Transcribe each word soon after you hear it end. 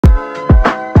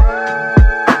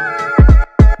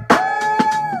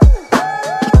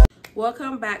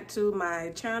Welcome back to my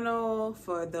channel.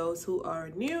 For those who are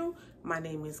new, my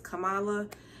name is Kamala,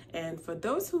 and for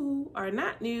those who are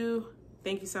not new,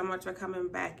 thank you so much for coming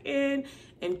back in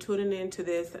and tuning into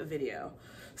this video.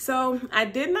 So I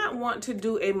did not want to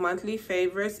do a monthly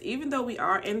favorites, even though we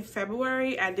are in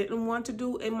February. I didn't want to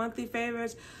do a monthly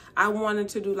favorites. I wanted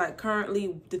to do like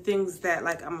currently the things that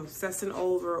like I'm obsessing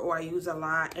over or I use a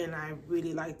lot and I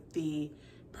really like the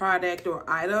product or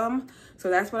item. So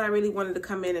that's what I really wanted to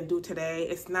come in and do today.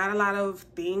 It's not a lot of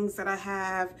things that I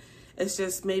have. It's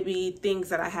just maybe things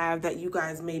that I have that you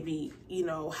guys maybe, you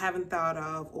know, haven't thought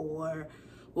of or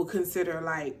will consider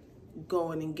like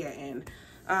going and getting.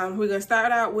 We're gonna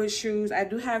start out with shoes. I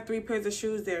do have 3 pairs of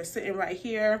shoes. They're sitting right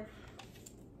here.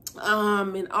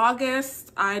 In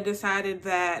August, I decided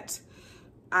that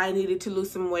I needed to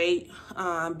lose some weight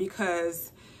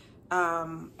because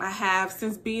I have,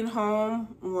 since being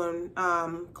home when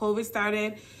COVID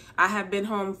started, I have been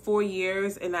home 4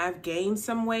 years and I've gained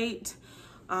some weight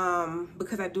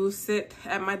because I do sit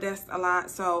at my desk a lot.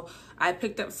 So I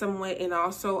picked up some weight, and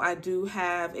also I do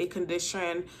have a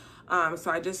condition.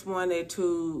 So I just wanted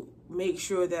to make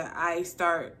sure that I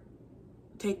start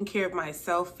taking care of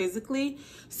myself physically.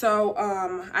 So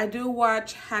I do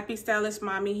watch Happy Stylist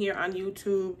Mommy here on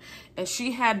YouTube, and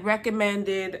she had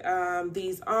recommended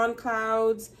these On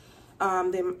Clouds.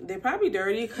 They're probably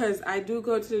dirty because I do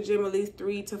go to the gym at least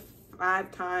 3 to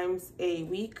 5 times a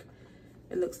week.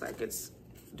 It looks like it's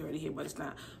dirty here, but it's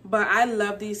not. But I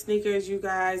love these sneakers, you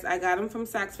guys. I got them from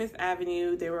Saks Fifth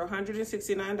Avenue. They were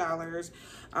 $169.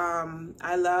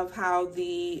 I love how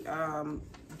the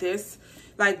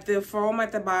like the foam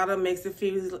at the bottom makes it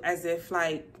feel as if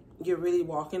like you're really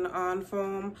walking on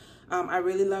foam. I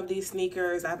really love these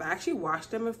sneakers. I've actually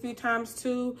washed them a few times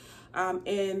too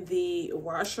in the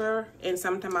washer, and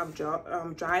sometimes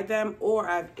I've dried them or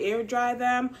I've air dried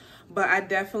them. But I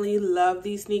definitely love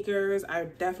these sneakers. I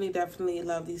definitely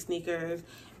love these sneakers.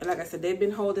 And like I said, they've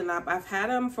been holding up. I've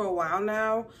had them for a while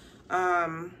now.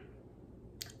 I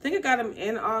think I got them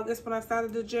in August when I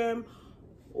started the gym,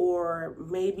 or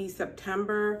maybe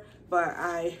September. But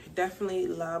I definitely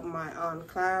love my On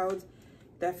Clouds.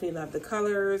 Definitely love the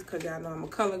colors because y'all know I'm a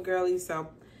color girly. So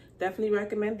definitely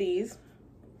recommend these.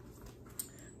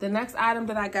 The next item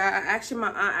that I got, my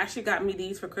aunt actually got me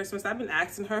these for Christmas. I've been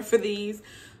asking her for these.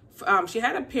 She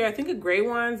had a pair, I think, of gray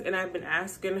ones, and I've been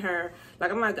asking her,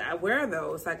 like, I'm like, where are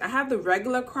those? Like, I have the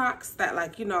regular Crocs that,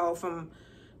 like, you know, from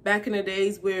back in the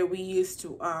days where we used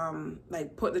to,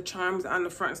 like, put the charms on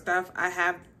the front stuff. I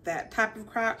have that type of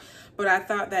Croc, but I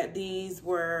thought that these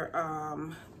were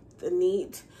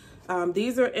neat.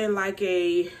 These are in, like,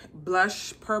 a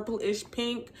blush purple-ish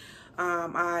pink.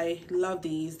 I love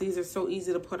these. These are so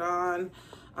easy to put on.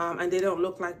 And they don't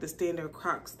look like the standard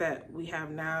Crocs that we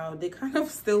have now. They kind of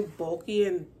still bulky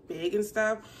and big and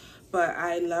stuff, but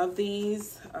I love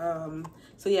these.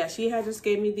 So yeah, she had just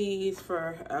gave me these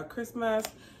for Christmas,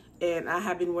 and I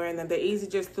have been wearing them. They're easy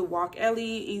just to walk Ellie,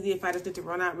 easy if I just need to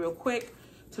run out real quick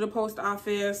to the post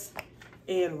office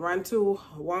and run to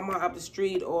Walmart up the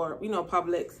street, or, you know,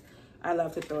 Publix. I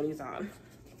love to throw these on.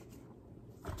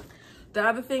 The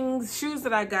other things, shoes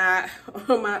that I got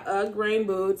are my Ugg rain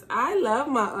boots. I love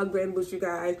my Ugg rain boots, you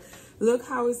guys. Look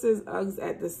how it says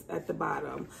Uggs at the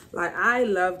bottom. Like, I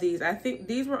love these. I think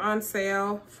these were on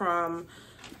sale from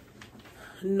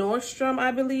Nordstrom,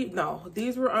 I believe. No,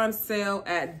 these were on sale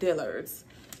at Dillard's.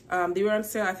 They were on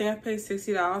sale. I think I paid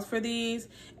 $60 for these.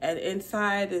 And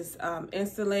inside is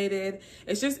insulated.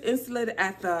 It's just insulated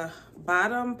at the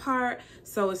bottom part,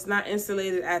 so it's not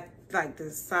insulated at like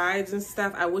the sides and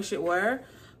stuff. I wish it were,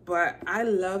 but I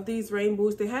love these rain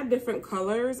boots. They had different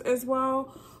colors as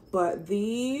well, but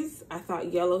these, I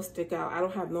thought yellow stick out. I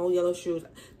don't have no yellow shoes.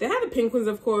 They had the pink ones,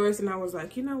 of course, and I was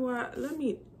like, you know what, let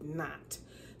me not.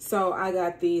 So I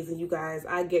got these, and you guys,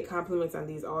 I get compliments on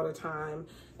these all the time.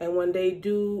 And when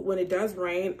it does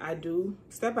rain, I do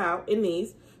step out in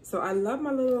these. So I love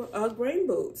my little Ugg rain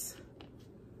boots.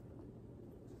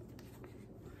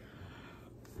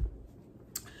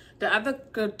 The other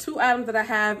 2 items that I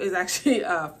have is actually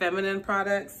feminine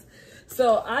products.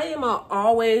 So I am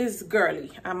always girly.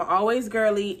 I'm always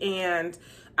girly, and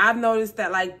I've noticed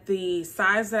that like the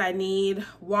size that I need,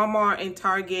 Walmart and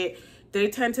Target, they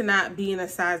tend to not be in a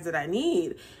size that I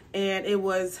need. And it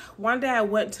was one day I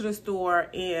went to the store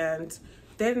and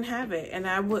they didn't have it, and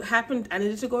I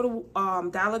needed to go to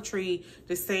Dollar Tree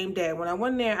the same day. When I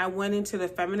went there, I went into the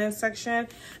feminine section,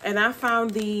 and I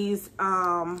found these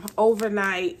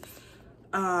overnight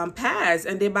pads,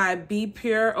 and they buy Be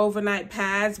Pure overnight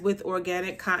pads with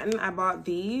organic cotton. I bought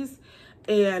these,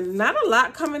 and not a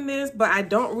lot come in this, but I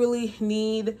don't really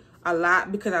need a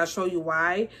lot because I'll show you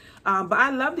why. But I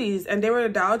love these, and they were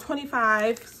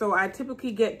 $1.25, so I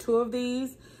typically get 2 of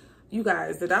these. You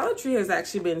guys, the Dollar Tree has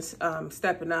actually been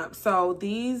stepping up. So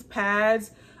these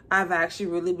pads I've actually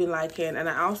really been liking, and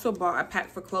I also bought a pack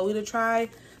for Chloe to try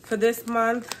for this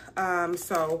month.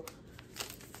 So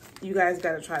you guys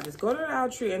gotta try this. Go to the Dollar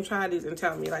Tree and try these and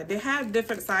tell me. Like, they have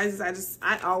different sizes.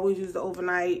 I always use the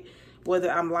overnight,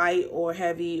 whether I'm light or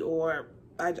heavy, or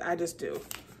I just do.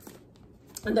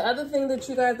 And the other thing that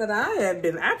you guys, that I have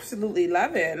been absolutely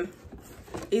loving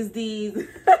is these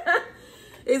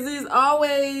is these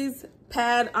always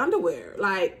pad underwear.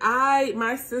 Like,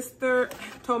 my sister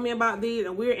told me about these,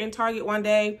 and we were in Target one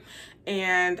day,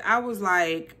 and I was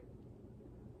like,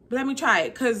 let me try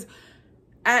it. Because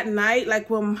at night, like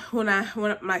when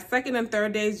my second and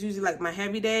third days, usually like my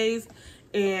heavy days,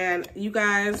 and you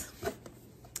guys,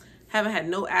 haven't had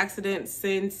no accidents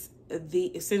since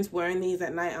wearing these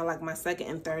at night on like my second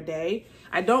and third day.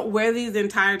 I don't wear these the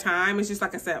entire time. It's just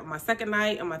like I said, on my second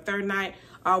night and my third night,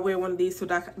 I'll wear one of these. So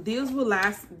that these will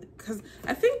last, because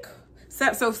I think,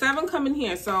 so 7 come in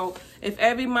here. So if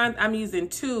every month I'm using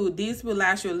 2, these will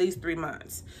last you at least 3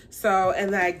 months. So,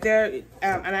 and like they're,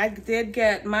 and I did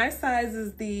get, my size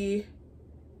is the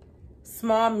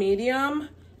small medium,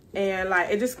 and like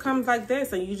it just comes like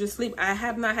this and you just sleep. I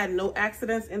have not had no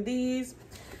accidents in these.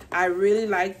 I really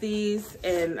like these,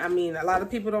 and I mean, a lot of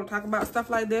people don't talk about stuff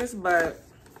like this, but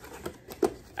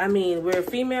I mean, we're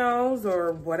females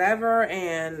or whatever,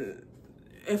 and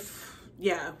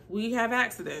yeah, we have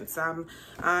accidents.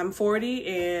 I'm 40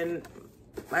 and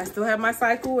I still have my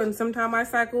cycle, and sometimes my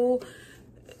cycle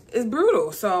is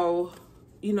brutal. So,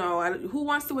 you know, who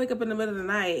wants to wake up in the middle of the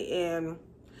night and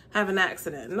have an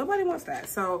accident? Nobody wants that.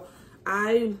 So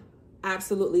I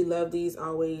absolutely love these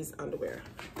always underwear.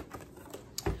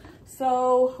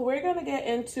 So we're gonna get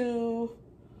into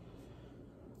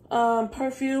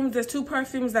perfumes. There's 2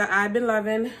 perfumes that I've been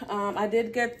loving. I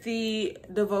did get the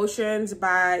Devotions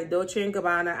by Dolce &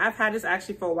 Gabbana. I've had this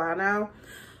actually for a while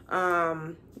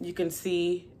now. You can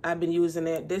see I've been using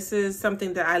it. This is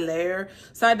something that I layer.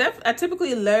 So I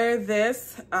typically layer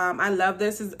this. I love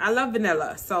this. I love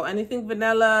vanilla. So anything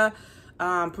vanilla,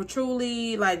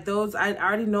 patchouli, like those, I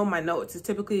already know my notes. It's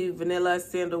typically vanilla,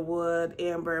 sandalwood,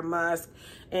 amber, musk,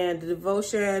 and the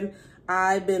Devotion.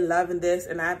 I've been loving this,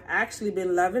 and I've actually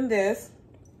been loving this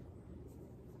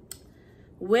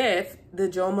with the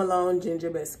Jo Malone Ginger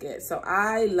Biscuit. So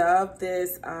I love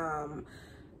this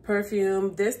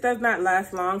perfume. This does not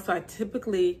last long, so I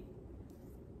typically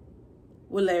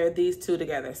will layer these 2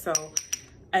 together. So,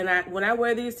 and when I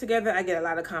wear these together, I get a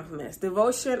lot of compliments.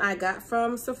 Devotion I got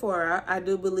from Sephora. I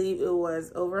do believe it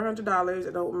was over $100.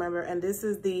 I don't remember. And this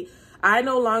is the, I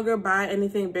no longer buy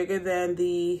anything bigger than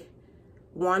the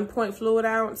 1 fluid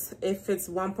ounce. If it's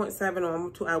 1.7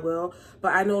 or 2, I will.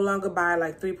 But I no longer buy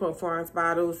like 3.4 ounce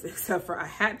bottles, except for I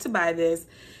had to buy this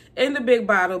in the big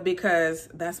bottle because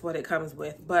that's what it comes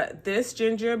with. But this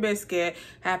ginger biscuit,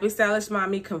 Happy Stylish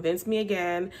Mommy convinced me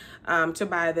again to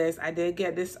buy this. I did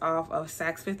get this off of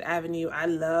Saks Fifth Avenue. I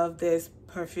love this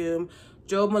perfume.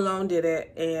 Jo Malone did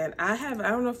it, and I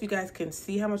don't know if you guys can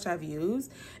see how much I've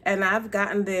used, and I've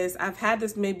gotten this, I've had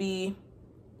this maybe,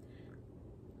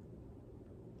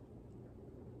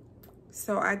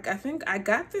 so I think I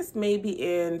got this maybe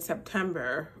in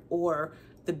September or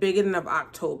the beginning of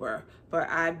October, but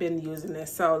I've been using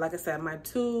this. So like I said, my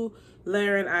 2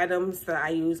 layering items that I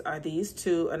use are these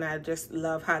 2, and I just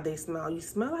love how they smell. You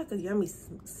smell like a yummy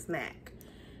snack,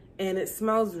 and it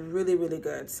smells really, really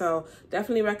good. So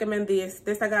definitely recommend this.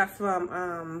 This I got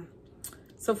from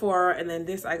Sephora, and then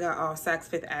this I got off Saks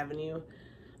Fifth Avenue.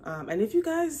 And if you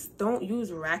guys don't use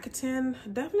Rakuten,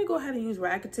 definitely go ahead and use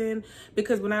Rakuten,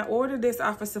 because when I ordered this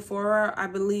off of Sephora, I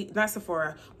believe, not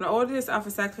Sephora, when I ordered this off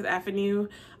of Saks Fifth Avenue,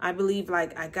 I believe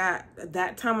like I got,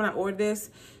 that time when I ordered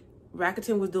this,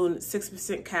 Rakuten was doing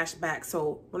 6% cash back.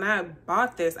 So when I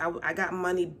bought this, I got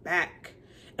money back,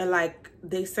 and like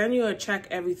they send you a check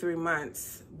every 3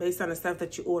 months based on the stuff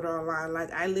that you order online.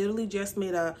 Like I literally just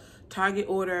made a Target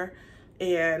order,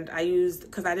 and I used,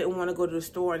 because I didn't want to go to the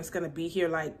store and it's going to be here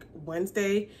like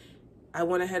Wednesday, I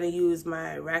went ahead and used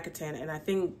my Rakuten, and I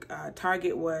think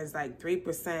Target was like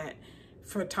 3%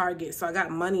 for Target. So I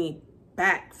got money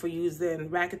back for using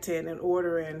Rakuten and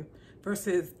ordering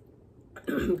versus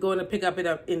going to pick it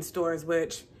up in stores,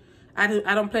 which I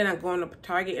don't plan on going to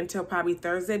Target until probably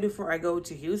Thursday before I go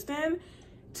to Houston.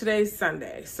 Today's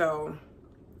Sunday, so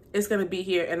it's going to be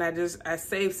here, and I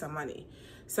saved some money.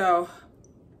 So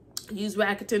use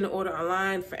Rakuten to order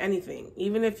online for anything.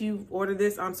 Even if you order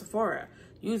this on Sephora,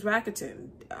 use Rakuten.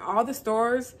 All the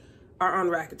stores are on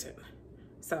Rakuten.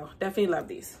 So definitely love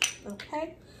these.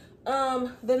 Okay.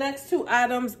 The next two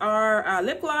items are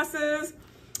lip glosses.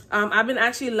 I've been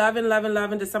actually loving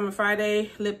the Summer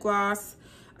Friday lip gloss.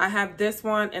 I have this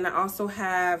one, and I also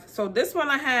have, so this one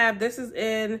I have, this is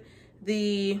in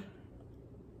the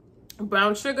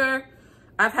brown sugar.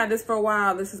 I've had this for a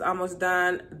while. This is almost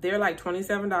done. They're like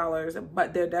 $27,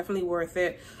 but they're definitely worth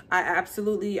it. I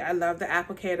love the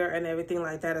applicator and everything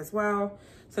like that as well.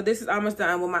 So this is almost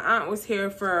done. When my aunt was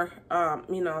here for,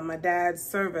 you know, my dad's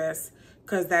service,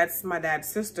 because that's my dad's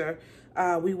sister,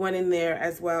 we went in there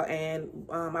as well, and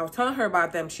I was telling her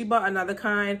about them. She bought another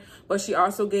kind, but she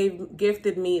also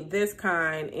gifted me this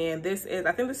kind, and this is,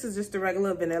 I think this is just the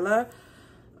regular vanilla.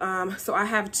 So I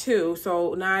have two,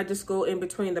 so now I just go in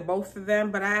between the both of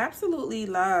them, but I absolutely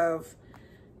love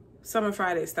Summer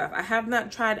Friday stuff. I have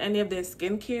not tried any of their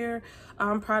skincare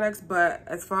products, but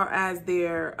as far as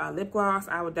their lip gloss,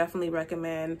 I would definitely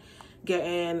recommend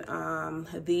getting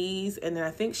these. And then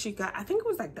I think she got, I think it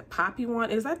was like the poppy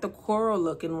one. It was like the coral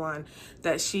looking one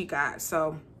that she got,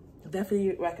 so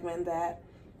definitely recommend that.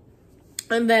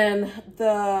 And then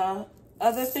the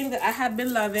other thing that I have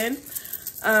been loving,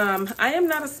 I am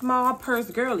not a small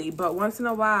purse girly, but once in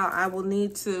a while I will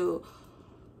need to,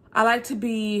 I like to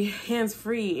be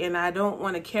hands-free, and I don't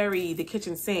want to carry the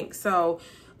kitchen sink. So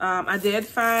I did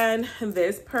find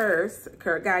this purse,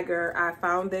 Kurt Geiger. I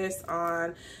found this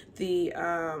on the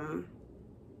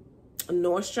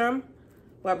Nordstrom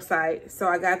website. So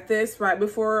I got this right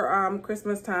before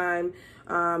Christmas time.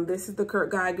 This is the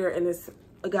Kurt Geiger, and it's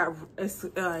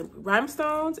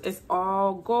rhinestones. It's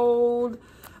all gold.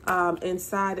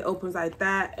 Inside it opens like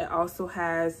that. It also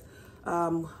has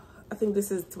I think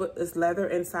this is leather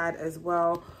inside as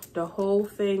well. The whole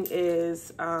thing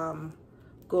is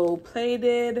gold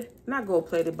plated, not gold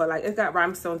plated, but like it's got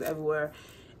rhinestones everywhere.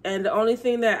 And the only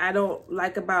thing that I don't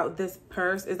like about this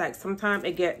purse is like sometimes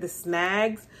it get the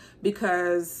snags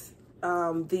because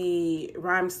the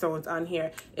rhinestones on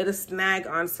here, it'll snag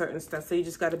on certain stuff, so you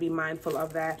just got to be mindful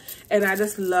of that. And I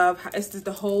just love how it's just,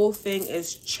 the whole thing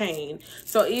is chain,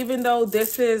 so even though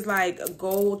this is like a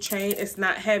gold chain, it's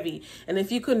not heavy. And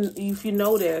if you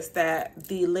notice that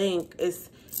the link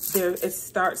is there, it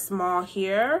starts small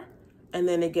here and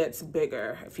then it gets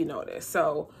bigger, if you notice.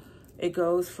 So it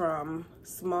goes from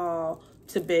small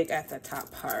to big at the top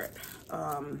part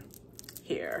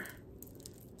here.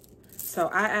 So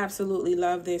I absolutely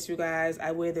love this, you guys.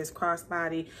 I wear this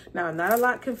crossbody. Now, not a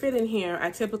lot can fit in here.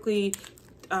 I typically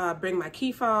bring my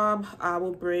key fob. I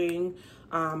will bring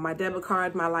my debit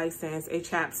card, my license, a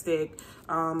chapstick,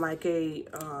 like a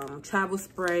travel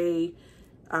spray.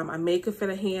 I may could fit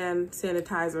a hand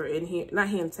sanitizer in here. Not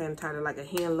hand sanitizer, like a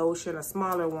hand lotion, a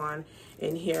smaller one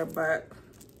in here. But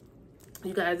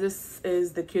you guys, this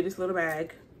is the cutest little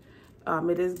bag.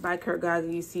 It is by Kurt Geiger.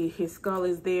 You see his skull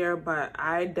is there, but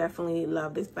I definitely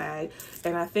love this bag.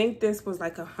 And I think this was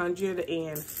like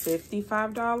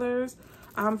 $155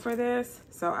 for this.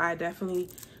 So I definitely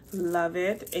love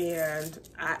it. And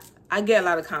I get a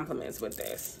lot of compliments with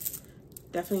this.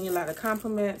 Definitely a lot of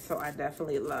compliments. So I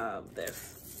definitely love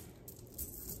this.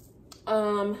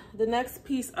 The next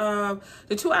piece of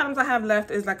the two items I have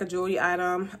left is like a jewelry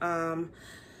item.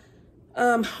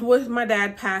 With my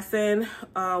dad passing,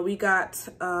 we got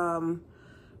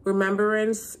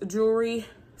remembrance jewelry.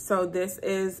 So this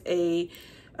is a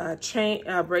chain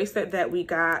bracelet that we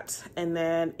got, and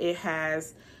then it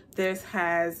has, this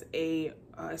has a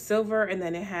silver, and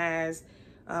then it has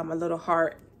a little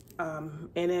heart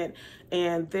in it,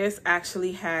 and this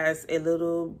actually has a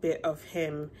little bit of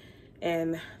him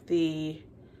in the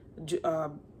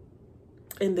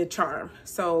charm.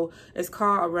 So it's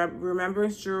called a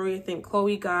remembrance jewelry. I think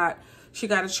Chloe she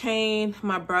got a chain.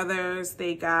 My brothers,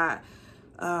 they got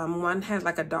one has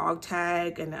like a dog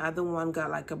tag, and the other one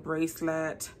got like a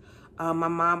bracelet. My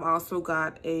mom also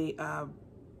got she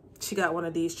got one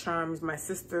of these charms. My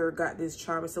sister got this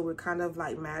charm, so we're kind of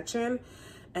like matching.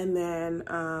 And then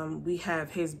we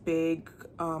have his big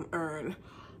urn,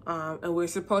 and we're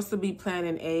supposed to be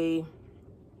planning a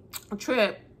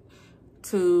trip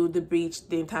to the beach,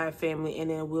 the entire family, and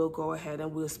then we'll go ahead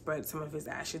and we'll spread some of his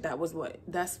ashes.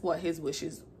 That's what his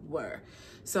wishes were.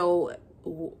 So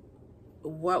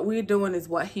what we're doing is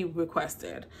what he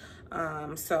requested.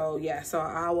 So yeah, so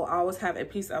I will always have a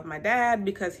piece of my dad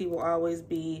because he will always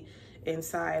be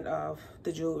inside of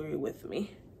the jewelry with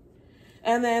me.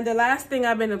 And then the last thing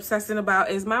I've been obsessing about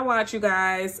is my watch, you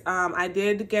guys. I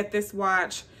did get this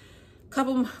watch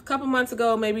couple months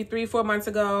ago, maybe 3-4 months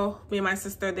ago, me and my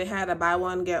sister, they had a buy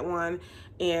one get one,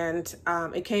 and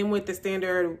it came with the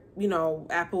standard, you know,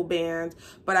 Apple band,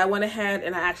 but I went ahead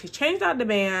and I actually changed out the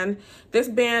band. This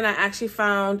band I actually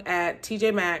found at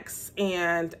TJ Maxx,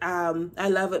 and I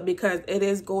love it because it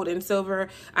is gold and silver.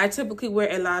 I typically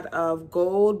wear a lot of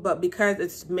gold, but because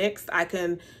it's mixed, I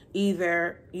can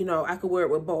either, you know, I could wear it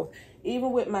with both.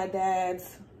 Even with my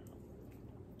dad's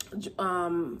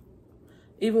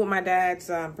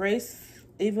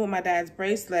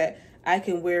bracelet, I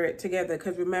can wear it together,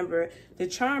 because remember, the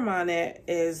charm on it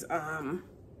is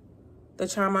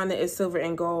silver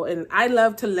and gold, and I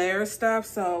love to layer stuff,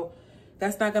 so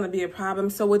that's not going to be a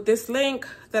problem. So with this link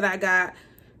that I got,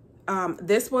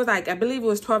 this was like, I believe it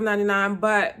was $12.99,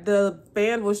 but the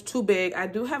band was too big. I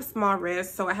do have small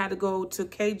wrists, so I had to go to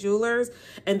K Jewelers,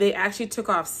 and they actually took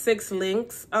off 6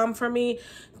 links for me.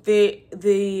 The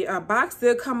box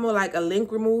did come with like a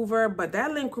link remover, but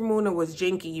that link remover was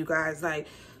janky, you guys. Like,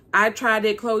 I tried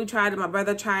it, Chloe tried it, my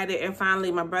brother tried it, and finally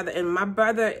my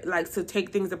brother likes to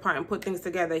take things apart and put things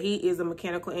together. He is a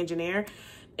mechanical engineer,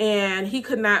 and he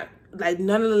could not, like,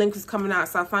 none of the links was coming out.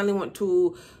 So I finally went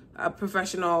to a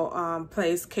professional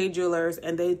place, K Jewelers,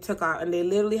 and they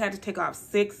literally had to take off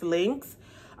 6 links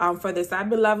for this. I've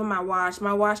been loving my watch.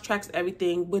 My watch tracks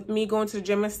everything. With me going to the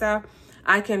gym and stuff,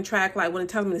 I can track, like, when it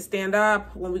tells me to stand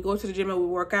up, when we go to the gym and we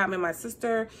work out, me and my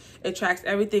sister, it tracks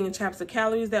everything. It tracks the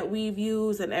calories that we've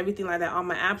used and everything like that. All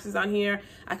my apps is on here.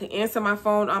 I can answer my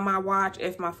phone on my watch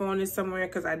if my phone is somewhere,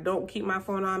 because I don't keep my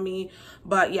phone on me.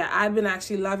 But yeah, I've been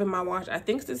actually loving my watch. I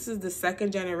think this is the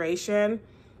 2nd generation.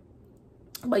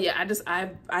 But yeah,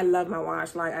 I love my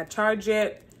watch. Like, I charge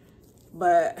it,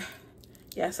 but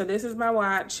yeah, so this is my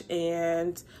watch,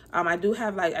 and I do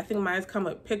have, like, I think mine's come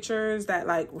with pictures that,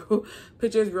 like,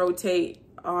 pictures rotate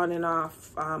on and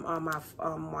off on my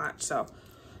watch. So,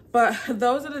 but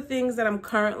those are the things that I'm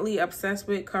currently obsessed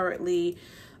with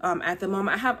at the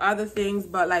moment. I have other things,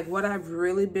 but like what I've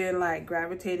really been like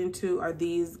gravitating to are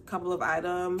these couple of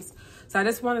items. So I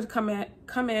just wanted to come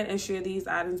in and share these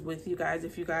items with you guys.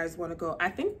 If you guys want to go, I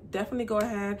think definitely go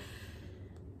ahead,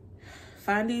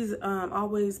 find these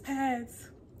always pads,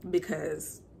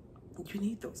 because you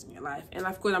need those in your life. And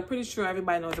of course, I'm pretty sure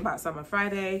everybody knows about Summer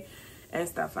Friday and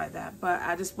stuff like that. But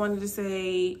I just wanted to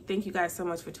say thank you guys so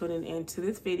much for tuning in to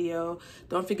this video.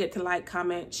 Don't forget to like,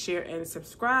 comment, share, and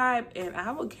subscribe. And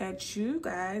I will catch you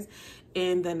guys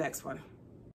in the next one.